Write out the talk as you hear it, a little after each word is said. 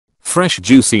Fresh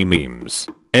juicy memes.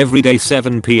 Every day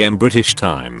 7 PM British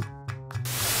time.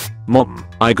 Mom,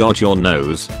 I got your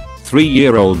nose.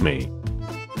 3-year-old me.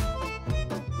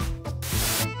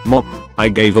 Mom, I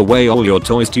gave away all your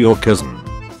toys to your cousin.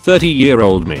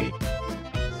 30-year-old me.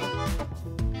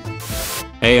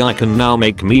 AI can now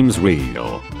make memes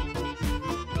real.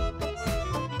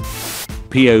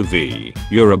 POV,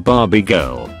 you're a Barbie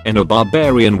girl in a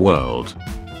barbarian world.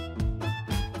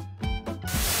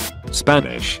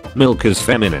 Spanish, milk is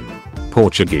feminine.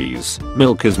 Portuguese,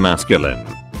 milk is masculine.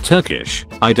 Turkish,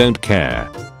 I don't care.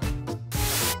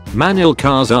 Manual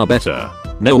cars are better.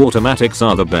 No, automatics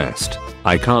are the best.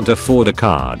 I can't afford a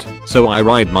card, so I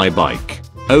ride my bike.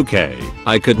 Okay,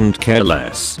 I couldn't care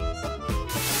less.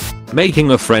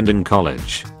 Making a friend in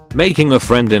college. Making a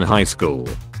friend in high school.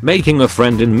 Making a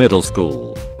friend in middle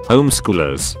school.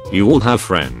 Homeschoolers, you all have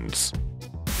friends.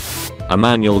 A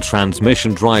manual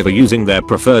transmission driver using their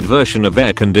preferred version of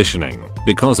air conditioning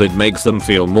because it makes them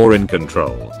feel more in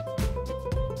control.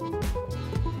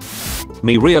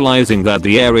 Me realizing that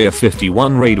the Area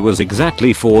 51 raid was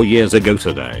exactly 4 years ago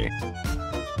today.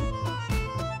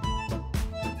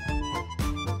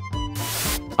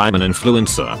 I'm an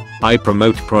influencer. I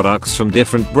promote products from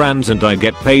different brands and I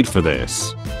get paid for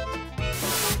this.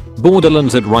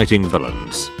 Borderlands at writing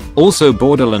villains. Also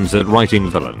Borderlands at writing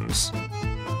villains.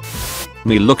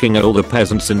 Me looking at all the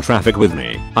peasants in traffic with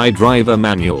me. I drive a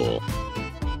manual.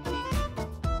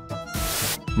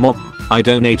 Mom, I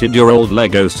donated your old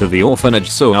Legos to the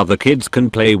orphanage so other kids can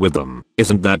play with them.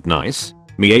 Isn't that nice?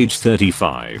 Me age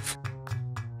 35.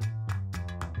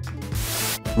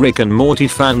 Rick and Morty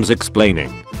fans explaining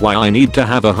why I need to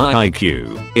have a high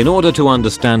IQ in order to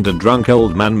understand a drunk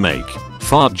old man make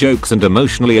fart jokes and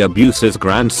emotionally abuse his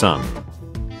grandson.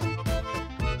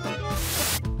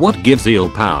 What gives eel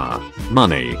power?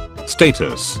 Money.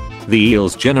 Status. The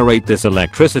eels generate this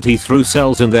electricity through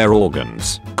cells in their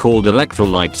organs, called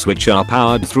electrolytes, which are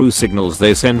powered through signals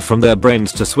they send from their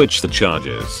brains to switch the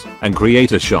charges and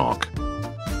create a shock.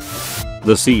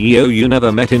 The CEO you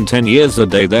never met in 10 years. A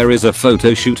day there is a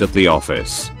photo shoot at the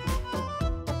office.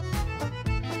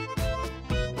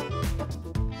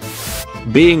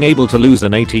 Being able to lose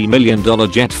an $80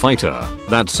 million jet fighter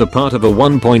that's a part of a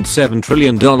 $1.7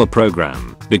 trillion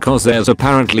program because there's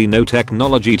apparently no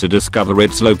technology to discover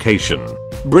its location.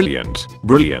 Brilliant,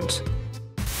 brilliant.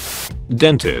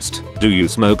 Dentist, do you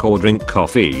smoke or drink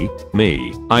coffee?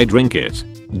 Me, I drink it.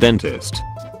 Dentist.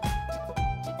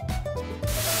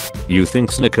 You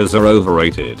think Snickers are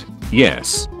overrated?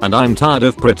 Yes, and I'm tired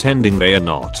of pretending they are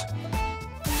not.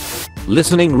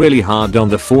 Listening really hard on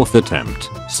the 4th attempt,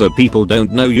 so people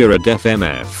don't know you're a deaf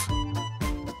MF.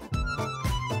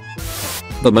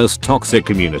 The most toxic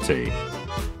community.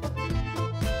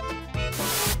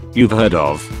 You've heard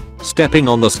of stepping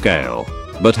on the scale,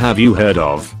 but have you heard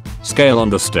of scale on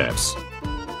the steps?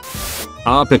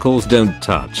 Our pickles don't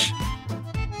touch.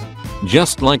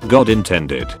 Just like God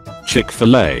intended.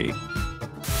 Chick-fil-A.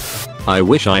 I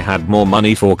wish I had more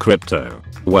money for crypto.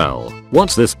 Well,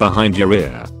 what's this behind your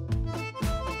ear?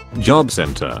 Job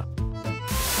center.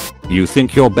 You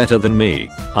think you're better than me?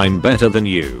 I'm better than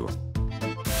you.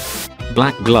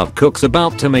 Black glove cook's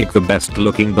about to make the best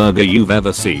looking burger you've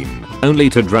ever seen, only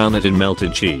to drown it in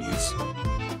melted cheese.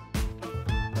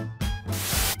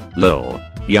 Lol.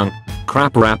 Young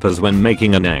crap rappers when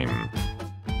making a name.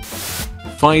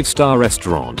 5-star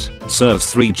restaurant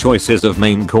serves 3 choices of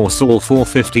main course all for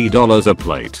 $50 a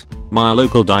plate. My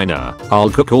local diner, I'll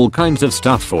cook all kinds of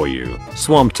stuff for you.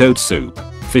 Swamp toad soup,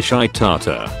 fish eye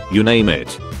tartar, you name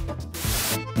it.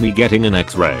 Me getting an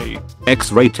X-ray.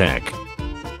 X-ray tech.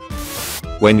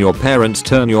 When your parents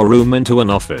turn your room into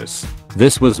an office.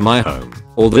 This was my home.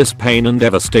 All this pain and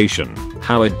devastation.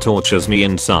 How it tortures me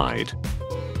inside.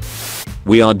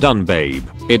 We are done, babe.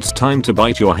 It's time to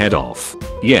bite your head off.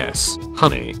 Yes,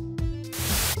 honey.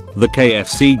 The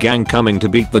KFC gang coming to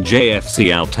beat the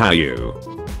JFC out. How you?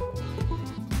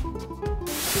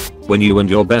 When you and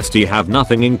your bestie have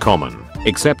nothing in common,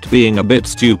 except being a bit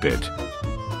stupid.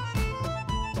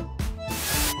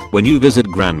 When you visit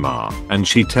grandma and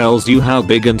she tells you how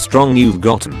big and strong you've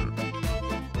gotten.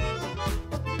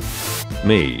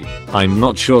 Me, I'm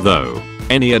not sure though.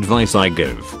 Any advice I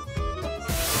give?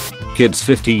 Kids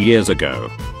 50 years ago.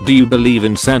 Do you believe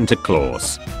in Santa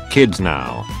Claus? Kids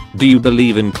now. Do you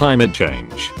believe in climate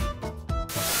change?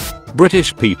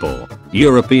 British people.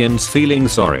 Europeans feeling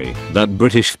sorry that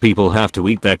British people have to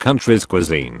eat their country's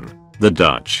cuisine. The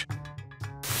Dutch.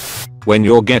 When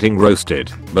you're getting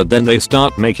roasted, but then they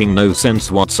start making no sense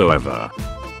whatsoever.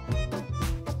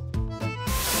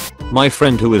 My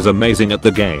friend who is amazing at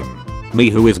the game. Me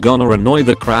who is gonna annoy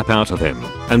the crap out of him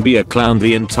and be a clown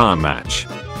the entire match.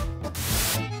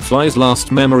 Fly's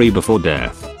last memory before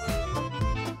death.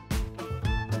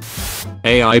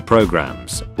 AI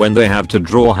programs when they have to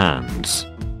draw hands.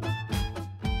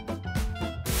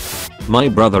 My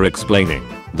brother explaining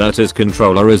that his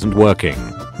controller isn't working.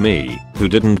 Me, who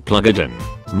didn't plug it in.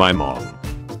 My mom.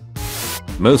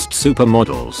 Most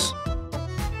supermodels.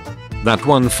 That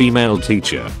one female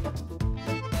teacher.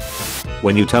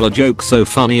 When you tell a joke so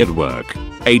funny at work,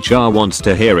 HR wants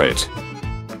to hear it.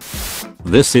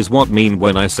 This is what I mean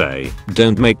when I say,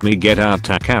 don't make me get out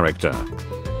of character.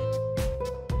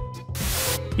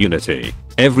 Unity.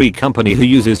 Every company who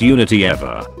uses Unity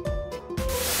ever.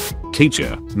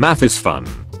 Teacher, math is fun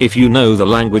if you know the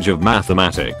language of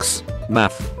mathematics.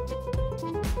 Math.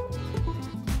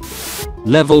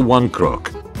 Level 1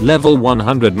 crook. Level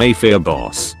 100 Mayfair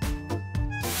boss.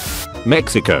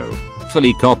 Mexico.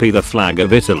 Fully copy the flag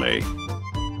of Italy.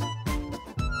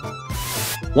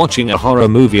 Watching a horror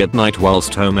movie at night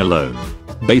whilst home alone.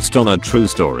 Based on a true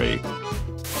story.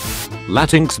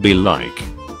 Latinx be like.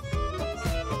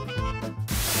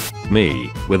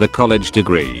 Me, with a college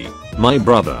degree. My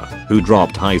brother, who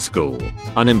dropped high school.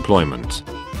 Unemployment.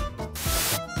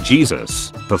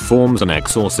 Jesus, performs an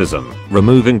exorcism,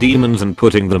 removing demons and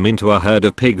putting them into a herd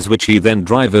of pigs which he then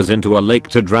drives into a lake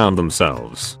to drown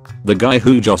themselves. The guy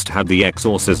who just had the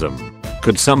exorcism.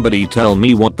 Could somebody tell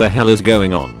me what the hell is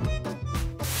going on?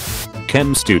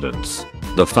 Chem students.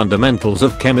 The fundamentals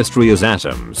of chemistry is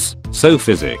atoms, so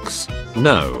physics.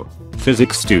 No.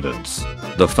 Physics students.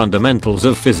 The fundamentals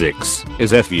of physics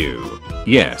is FU.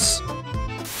 Yes.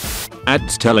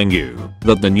 Ads telling you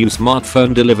that the new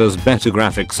smartphone delivers better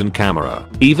graphics and camera,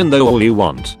 even though all you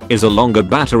want is a longer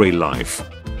battery life.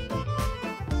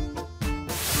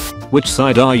 Which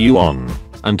side are you on?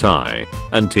 Anti.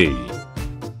 Anti.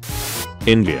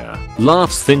 India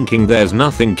laughs thinking there's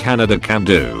nothing Canada can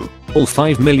do. All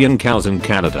 5 million cows in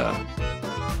Canada.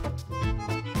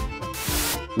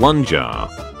 One jar.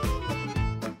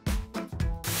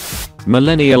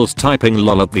 Millennials typing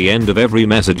lol at the end of every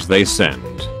message they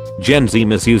send. Gen Z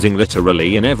misusing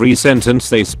literally in every sentence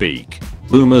they speak.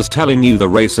 Boomers telling you the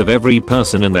race of every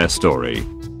person in their story.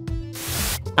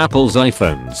 Apple's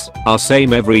iPhones are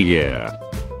same every year.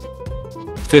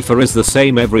 FIFA is the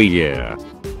same every year.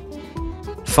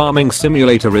 Farming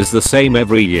Simulator is the same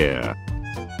every year.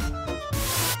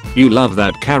 You love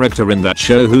that character in that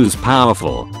show who's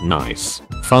powerful, nice,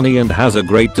 funny and has a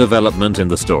great development in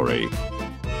the story.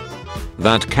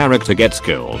 That character gets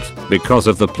killed because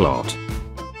of the plot.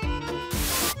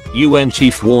 UN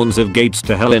chief warns of gates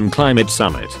to hell in climate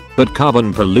summit, but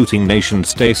carbon polluting nations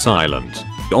stay silent.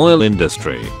 Oil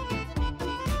industry.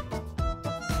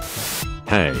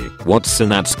 Hey, what's in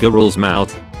that squirrel's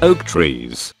mouth? Oak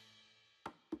trees.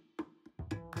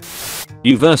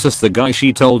 You versus the guy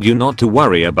she told you not to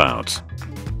worry about.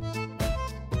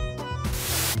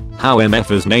 How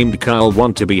MFers named Kyle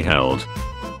want to be held.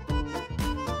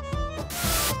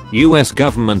 US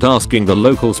government asking the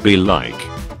locals be like,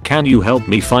 can you help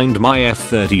me find my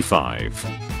F-35?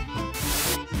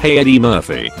 Hey Eddie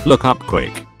Murphy, look up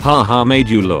quick, haha made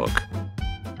you look.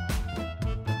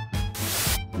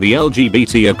 The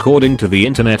LGBT according to the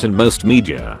internet and most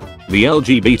media. The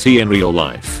LGBT in real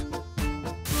life.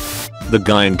 The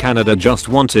guy in Canada just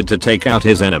wanted to take out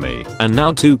his enemy and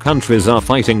now 2 countries are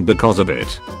fighting because of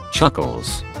it.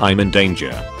 Chuckles, I'm in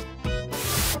danger.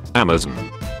 Amazon.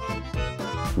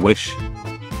 Wish.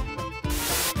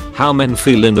 How men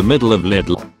feel in the middle of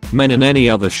Lidl. Men in any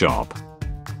other shop.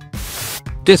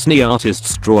 Disney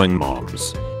artists drawing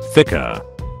moms. Thicker.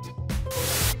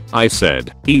 I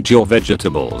said, eat your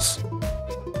vegetables.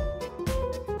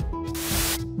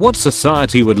 What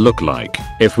society would look like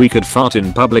if we could fart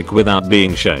in public without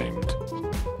being shamed?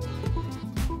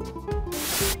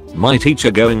 My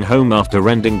teacher going home after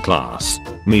ending class.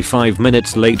 Me 5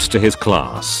 minutes late to his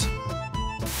class.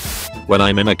 When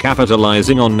I'm in a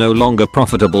capitalizing on no longer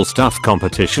profitable stuff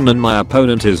competition and my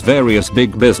opponent is various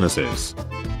big businesses.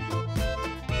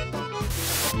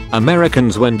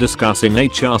 Americans when discussing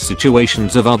HR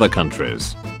situations of other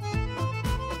countries.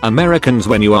 Americans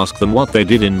when you ask them what they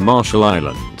did in Marshall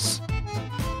Islands.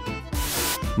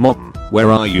 Mom, where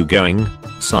are you going?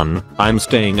 Son, I'm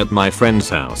staying at my friend's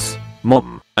house.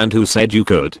 Mom, and who said you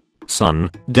could? Son,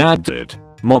 Dad did.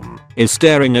 Mom is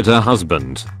staring at her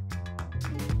husband.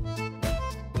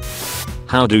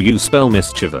 How do you spell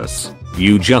mischievous?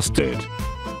 You just did.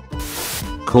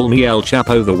 Call me El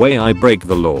Chapo the way I break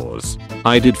the laws.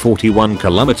 I did 41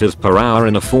 kilometers per hour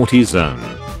in a 40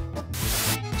 zone.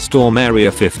 Storm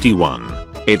Area 51.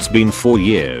 It's been 4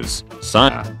 years,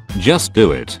 sire. Just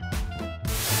do it.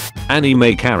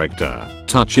 Anime character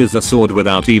touches a sword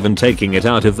without even taking it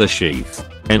out of the sheath.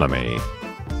 Enemy.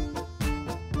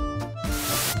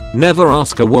 Never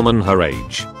ask a woman her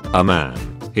age. A man,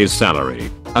 his salary,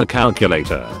 a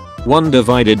calculator. 1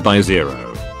 divided by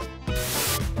 0.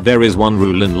 There is one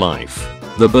rule in life.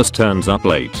 The bus turns up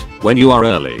late when you are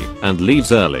early and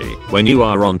leaves early when you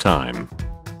are on time.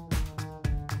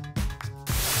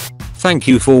 Thank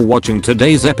you for watching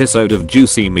today's episode of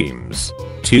Juicy Memes.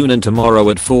 Tune in tomorrow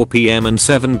at 4 PM and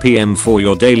 7 PM for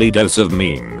your daily dose of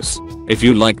memes. If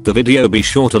you liked the video, be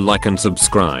sure to like and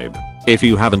subscribe if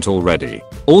you haven't already.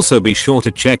 Also be sure to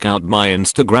check out my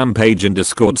Instagram page and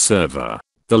Discord server.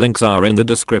 The links are in the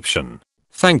description.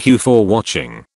 Thank you for watching.